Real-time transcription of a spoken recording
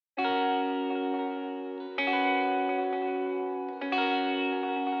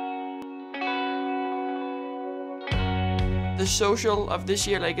the social of this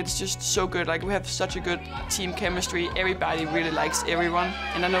year, like it's just so good. Like we have such a good team chemistry. Everybody really likes everyone,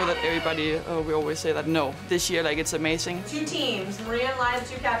 and I know that everybody. We always say that. No, this year like it's amazing. 2 teams, Maria and Liza,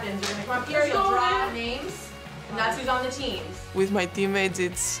 2 captains. You're gonna come up here. You'll draw names, and that's who's on the teams. With my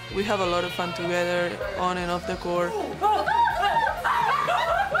teammates, we have a lot of fun together on and off the court.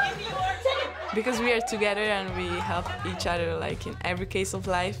 Because we are together and we help each other like in every case of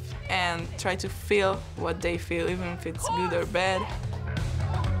life and try to feel what they feel, even if it's good or bad.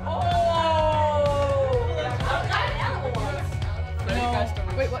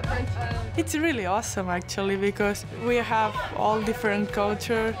 It's really awesome actually, because we have all different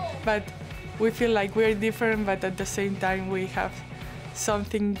culture, but we feel like we're different, but at the same time we have some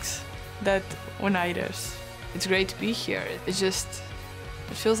things that unite us. It's great to be here.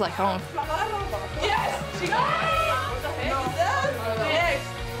 It feels like home. Yes!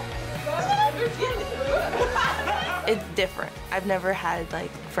 It's different. I've never had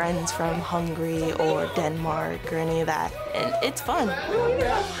like friends from Hungary or Denmark or any of that, and it's fun.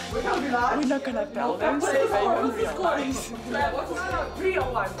 We're not gonna tell them, so they don't realize. Real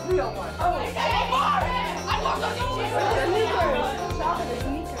one.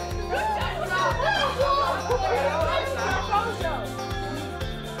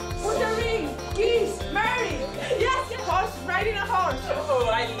 What's your ring? Geese, Mary. Yes, horse, riding a horse. Oh,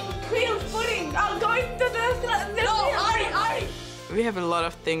 Wheels, pudding. Oh, going to the no, Ari. We have a lot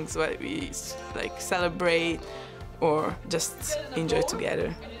of things that we like celebrate or just enjoy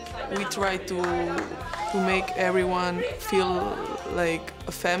together. We try to make everyone feel like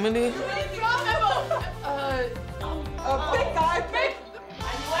a family.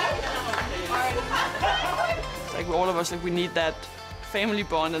 Like all of us, like we need that family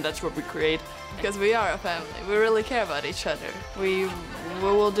bond, and that's what we create. Because we are a family. We really care about each other. We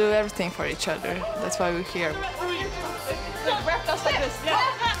will do everything for each other. That's why we're here. Wrap us like this.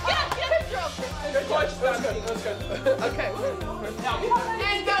 Okay.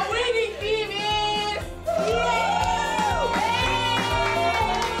 And the winning team is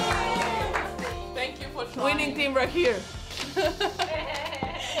Thank you for trying. winning team right here.